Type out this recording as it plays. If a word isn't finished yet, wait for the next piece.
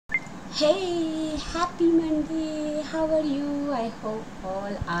Hey, happy Monday. How are you? I hope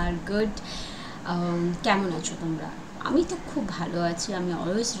all are good. কেমন আছো তোমরা? আমি তো খুব ভালো আছি। আমি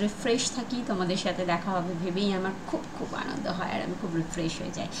অলওয়েজ রিফ্রেশ থাকি। তোমাদের সাথে দেখা হবে ভেবেই আমার খুব খুব আনন্দ হয় আর আমি খুব রিফ্রেশ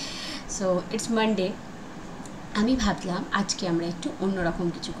হয়ে যাই। So it's Monday. আমি ভাবলাম আজকে আমরা একটু অন্যরকম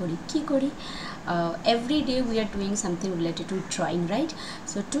কিছু করি। কি করি? Every day we are doing something related to drawing, right?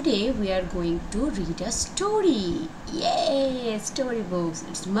 So today we are going to read a story. Yay, story books.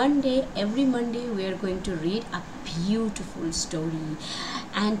 It's Monday. Every Monday we are going to read a beautiful story.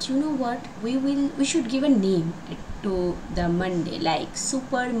 And you know what? We should give a name to the Monday, like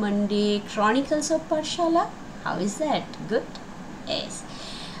Super Monday, Chronicles of Pathshala. How is that? Good? Yes.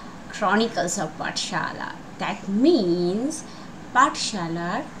 Chronicles of Pathshala. That means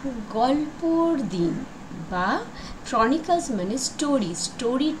পাঠশালার গল্পর দিন বা Chronicles মানে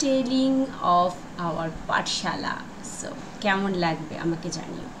story telling of our Pathsala. So কেমন লাগবে আমাকে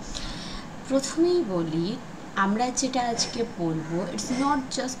জানিও। প্রথমেই বলি, আমরা যেটা আজকে পড়বো, it's not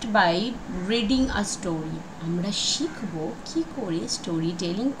just by reading a story. আমরা শিখবো কী করে স্টোরি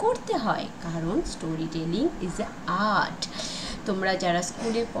টেলিং করতে হয়, কারণ story telling is a art. তোমরা যারা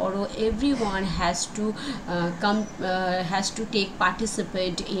স্কুলে পড়ো, everyone has to take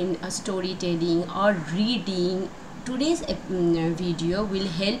participate in a storytelling or reading. Today's video will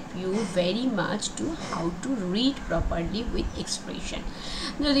help you very much to how to read properly with expression.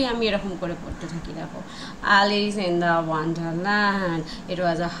 যদি আমি এরকম করে পড়তে থাকি, দেখো, Alice in the Wonderland. It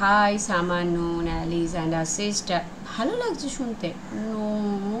was a high summer noon. Alice and her sister. ভালো লাগছে শুনতে? No.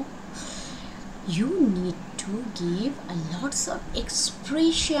 You need to give a lots of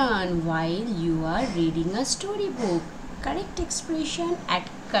expression while you are reading a storybook. Correct expression at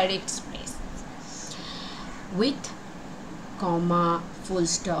correct place. With comma, full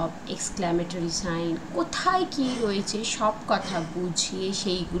stop, exclamatory sign. কোথায় কি রয়েছে সব কথা বুঝিয়ে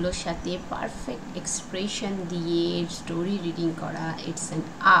সেইগুলোর সাথে পারফেক্ট এক্সপ্রেশন দিয়ে স্টোরি রিডিং করা, it's an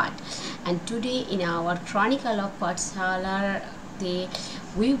art. And today in our chronicle of Pathsala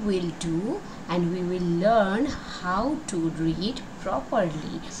we will do and we will learn how to read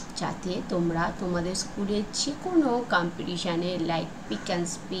properly, যাতে তোমরা তোমাদের স্কুলের যে কোনো কম্পিটিশানে like pick and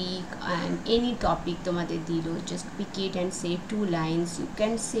speak and any topic তোমাদের দিল, just pick it and say 2 lines. You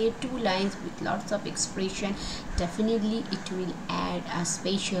can say 2 lines with lots of expression. Definitely it will add a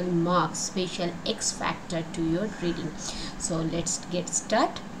special mark, special X factor to your reading. So let's get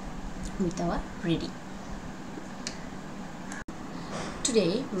started with our reading.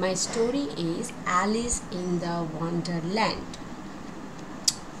 Today my story is Alice in the Wonderland.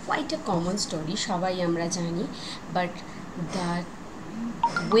 Quite a common story, সবাই আমরা জানি, but the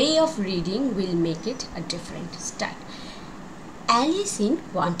way of reading will make it a different start. Alice in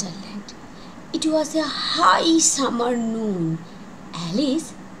Wonderland. It was a high summer noon. Alice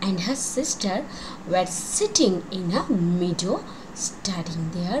and her sister were sitting in a meadow studying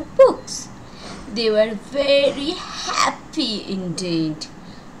their books. They were very happy indeed.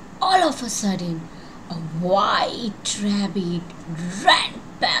 All of a sudden, a white rabbit ran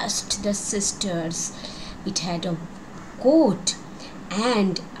past the sisters. It had a coat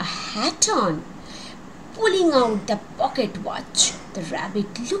and a hat on. Pulling out the pocket watch, the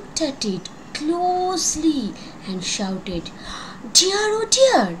rabbit looked at it closely and shouted, "Dear, oh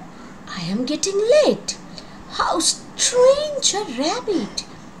dear, I am getting late. How strange a rabbit!"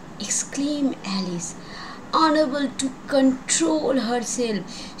 exclaimed Alice. Unable to control herself,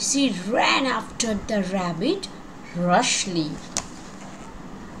 she ran after the rabbit rushly.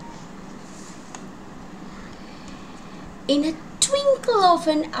 In a twinkle of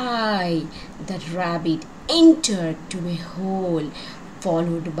an eye, the rabbit entered to a hole,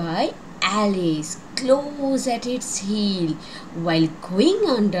 followed by Alice close at its heel. While going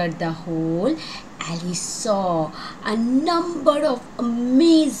under the hole, Alice saw a number of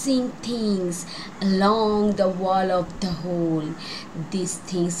amazing things along the wall of the hole. These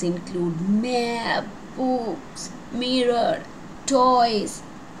things include map, books, mirror, toys,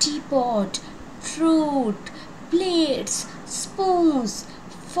 teapot, fruit, plates, spoons,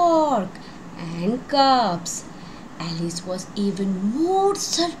 fork, and cups. Alice was even more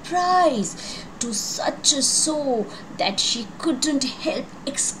surprised to such a so that she couldn't help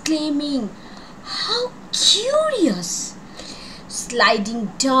exclaiming, "How curious!" Sliding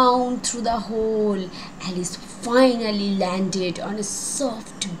down through the hole, Alice finally landed on a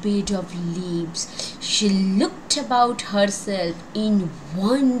soft bed of leaves. She looked about herself in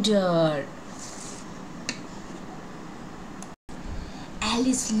wonder.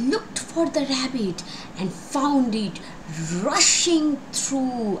 Alice looked for the rabbit and found it rushing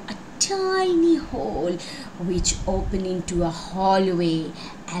through a tiny hole which opened into a hallway.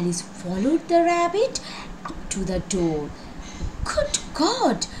 Alice followed the rabbit up to the door. Good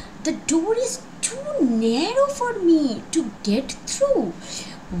God, the door is too narrow for me to get through.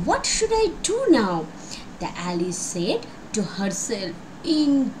 What should I do now? The Alice said to herself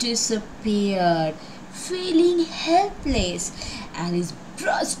in despair. Feeling helpless, Alice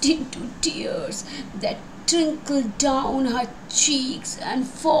burst into tears that trickled down her cheeks and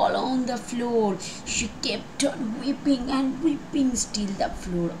fall on the floor. She kept on weeping and weeping till the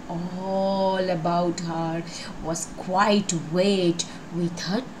floor all about her was quite wet with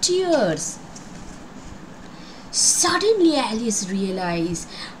her tears. Suddenly Alice realized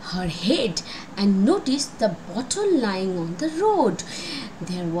her head and noticed the bottle lying on the road.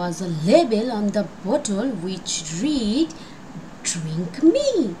 There was a label on the bottle which read, "Drink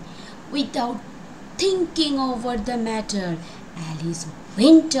me." Without thinking over the matter, Alice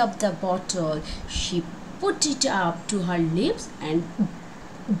went up the bottle. She put it up to her lips and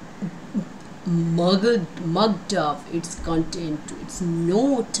mugged up its content. It's no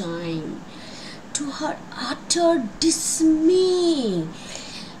time. To her utter dismay,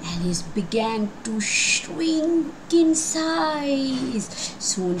 Alice began to shrink in size.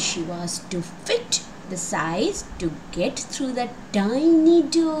 Soon she was too fit the size to get through the tiny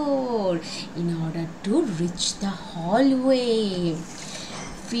door in order to reach the hallway.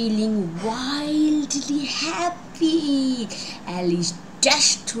 Feeling wildly happy, Alice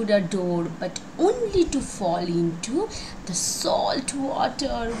dashed through the door, but only to fall into the salt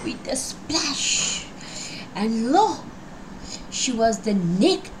water with a splash. And lo, she was the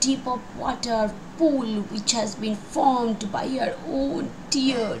neck deep of water pool which has been formed by her own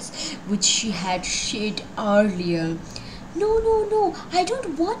tears which she had shed earlier. "No, no, no, I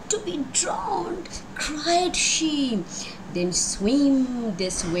don't want to be drowned," cried she. "Then swim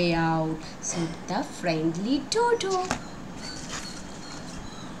this way out," said the friendly Dodo.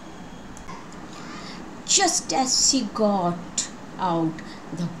 Just as she got out,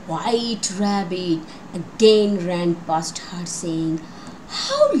 the white rabbit again ran past her, saying,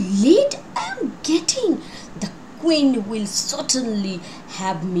 "How late I am getting! The queen will certainly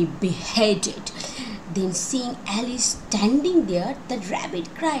have me beheaded." Then, seeing Alice standing there, the rabbit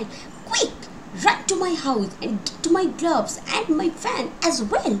cried, "Quick, run to my house and get my gloves and my fan as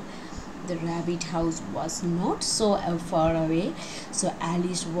well." The rabbit house was not so far away, so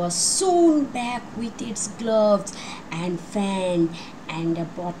Alice was soon back with its gloves and fan and a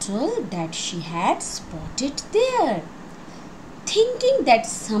bottle that she had spotted there. Thinking that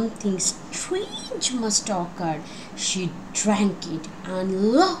something strange must occur, she drank it,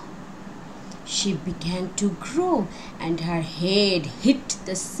 and lo! She began to grow, and her head hit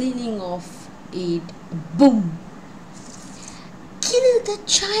the ceiling of it. Boom! "Kill the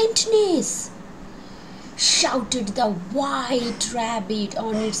giantess!" shouted the white rabbit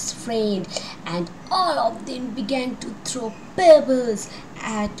on its friend, and all of them began to throw pebbles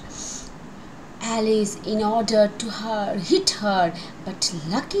at Alice in order to hit her, but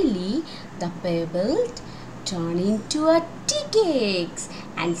luckily the pebbles turned into a tea cakes,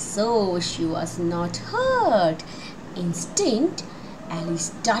 and so she was not hurt. Instead,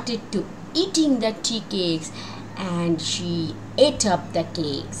 Alice started to eating the tea cakes, and she ate up the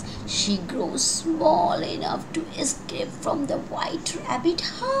cakes. She grew small enough to escape from the white rabbit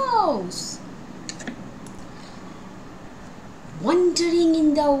house. Wandering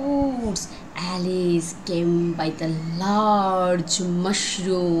in the woods, Alice came by the large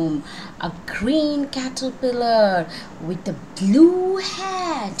mushroom, a green caterpillar with a blue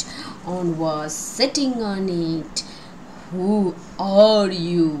hat on was sitting on it. "Who are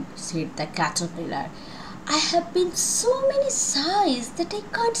you?" said the caterpillar. "I have been so many sizes that I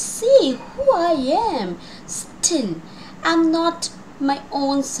can't say who I am. Still, I'm not my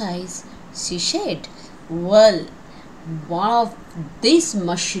own size," she said. "Well, one of this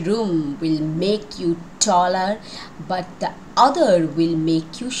mushroom will make you taller, but the other will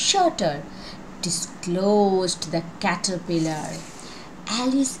make you shorter," disclosed the caterpillar.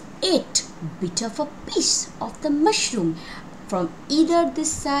 Alice ate a bit of a piece of the mushroom from either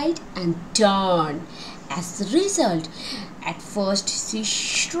this side and turned. As a result, at first she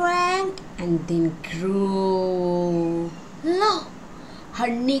shrank and then grew. Lo! Her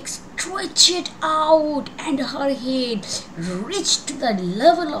neck stretched out and her head reached to the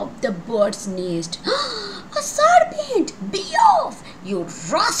level of the bird's nest. "A serpent! Be off, you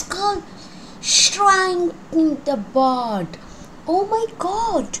rascal!" shrieked the bird. "Oh my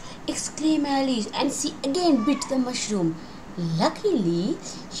God!" exclaimed Alice, and she again bit the mushroom. Luckily,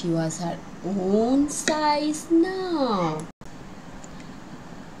 she was her own size now.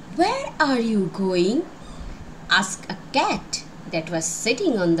 "Where are you going?" asked a cat that was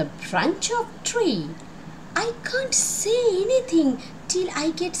sitting on the branch of a tree. "I can't say anything till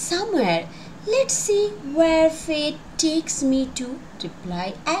I get somewhere. Let's see where fate takes me to,"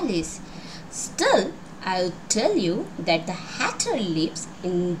 replied Alice. "Still, I'll tell you that the Hatter lives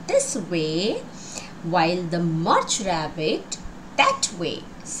in this way, while the March Rabbit that way,"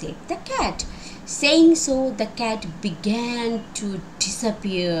 said the cat. Saying so, the cat began to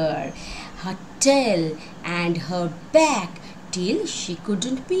disappear, her tail and her back, till she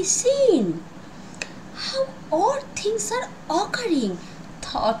couldn't be seen. "How odd things are occurring,"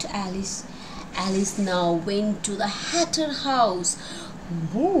 thought Alice. Alice now went to the Hatter house,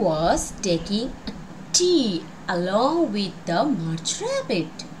 who was taking a tea along with the March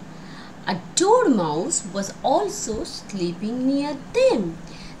Rabbit. A dormouse was also sleeping near them.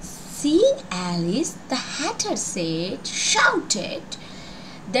 Seeing Alice, the Hatter shouted,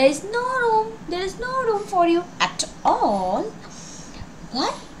 there is no room for you at all." "Why,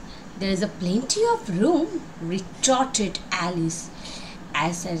 there is plenty of room," retorted Alice.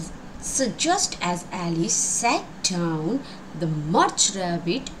 Just as Alice sat down, the March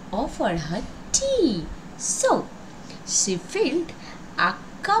Rabbit offered her tea. So she filled a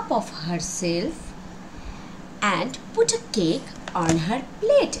cup of herself and put a cake on her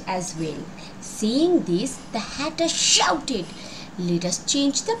plate as well. Seeing this, the Hatter shouted, "Let us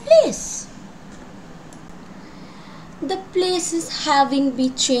change the place." The places having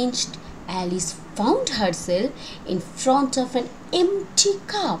been changed, Alice found herself in front of an empty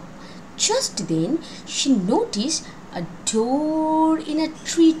cup. Just then she noticed a door in a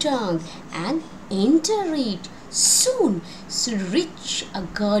tree trunk and entered it. Soon she reached a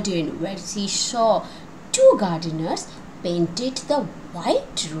garden where she saw two gardeners painted the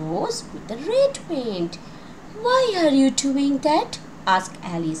white rose with the red paint. "Why are you doing that?" asked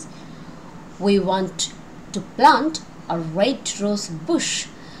Alice. "We want to plant a red rose bush,"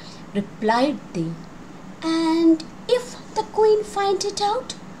 replied they. "And if the queen finds it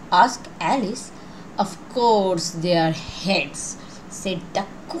out?" asked Alice. "Of course their heads," said the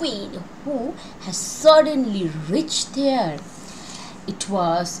queen, who had suddenly reached there. It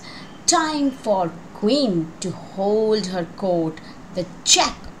was time for Queen to hold her court. The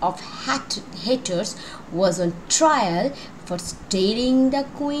Jack of Haters was on trial for stealing the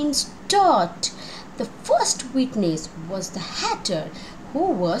Queen's tort. The first witness was the Hatter, who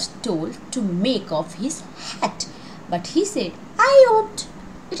was told to make off his hat, but he said, "I won't.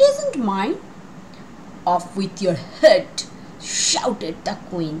 It isn't mine." "Off with your head," shouted the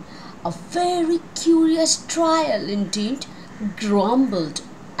Queen. "A very curious trial indeed," grumbled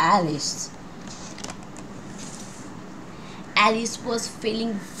Alice. Alice was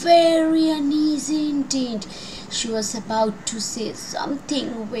feeling very uneasy indeed. She was about to say something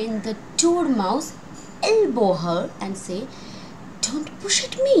when the dormouse elbowed her and said, "Don't push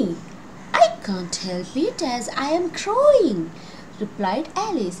at me. I can't help it as I am crowing," replied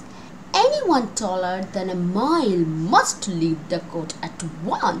Alice. "Anyone taller than a mile must leave the court at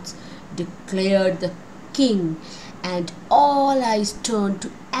once," declared the king, and all eyes turned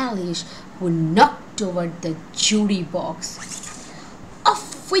to Alice, who knocked over the jury box.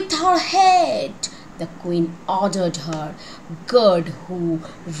 "Off with her head!" the queen ordered her. Guard, who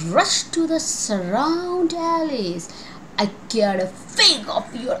rushed to the surround Alice. "I care a fig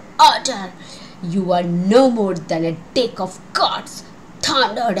of your order. You are no more than a deck of cards,"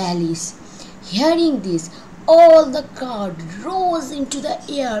 thundered Alice. Hearing this, all the cards rose into the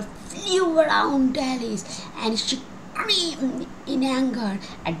air, flew around Alice, and she screamed in anger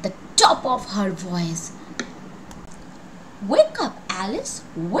at the top of her voice. "Wake up, Alice,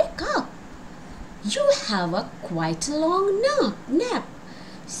 wake up! You have a quite long nap,"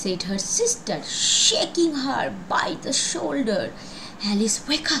 said her sister, shaking her by the shoulder. Alice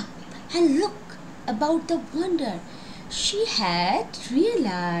woke up and looked about the wonder. She had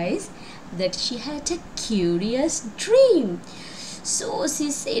realized that she had a curious dream. So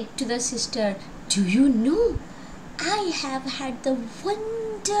she said to the sister, "Do you know, I have had the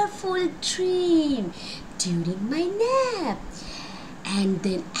wonderful dream during my nap." And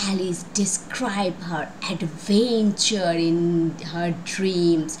then Alice described her adventure in her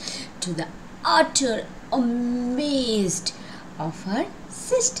dreams, to the utter amazement of her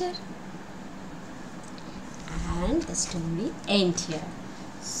sister. And the story ends here.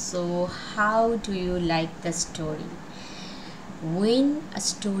 So how do you like the story? When a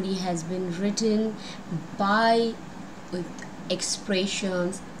story has been written with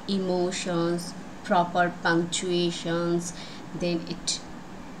expressions, emotions, proper punctuations, then it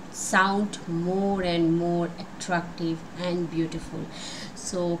sounds more and more attractive and beautiful.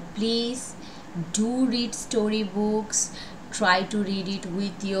 So please do read storybooks. Try to read it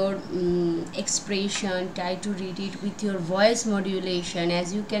with your expression, try to read it with your voice modulation.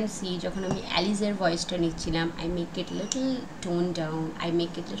 As you can see, যখন আমি অ্যালিসের ভয়েসটা নিচ্ছিলাম, I make it little tone down, I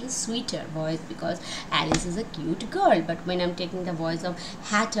make it little sweeter voice, because Alice is a cute girl. But when I'm taking the voice of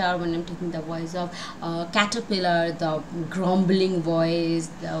Hatter, when I'm taking the voice of Caterpillar, the grumbling voice,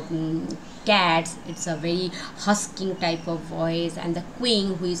 the cats, it's a very husking type of voice, and the queen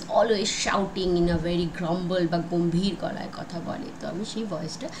who is always shouting in a very grumble বা গম্ভীর গলায় কথা বলে, তো আমি সেই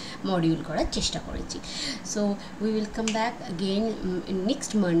ভয়েসটা module করার চেষ্টা করেছি. So we will come back again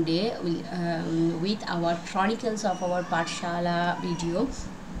next Monday with our Chronicles of our Pathshala video.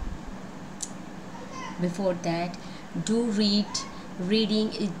 Before that, do read. Reading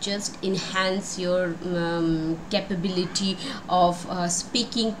is just enhance your capability of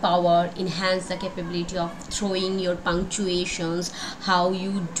speaking power, enhance the capability of throwing your punctuations, how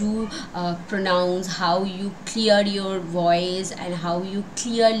you do pronounce, how you clear your voice, and how you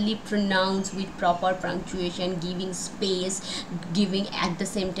clearly pronounce with proper punctuation, giving space, giving at the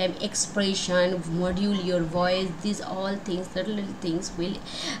same time expression, module your voice. These all things, little things will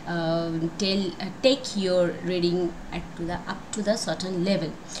take your reading up to the certain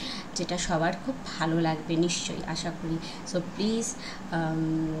level, যেটা সবার খুব ভালো লাগবে নিশ্চয়ই আশা করি. So please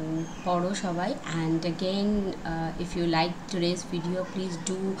পড়ো সবাই. And again, if you like today's video, please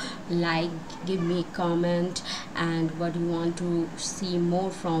do like, give me a comment, and what you want to see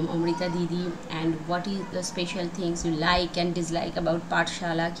more from Amrita Didi, and what is the special things you like and dislike about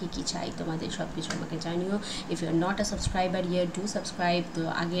Pathshala, কি কি চাই তোমাদের সব কিছু আমাকে জানিও. if you are not a subscriber yet, do subscribe. তো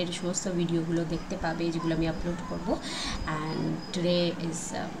আগের সমস্ত ভিডিওগুলো দেখতে পাবে যেগুলো আমি আপলোড করব. and today is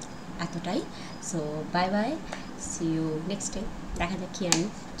এতটাই. So bye bye, C you next time. দেখা যাক কি আমি.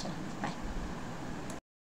 চলো.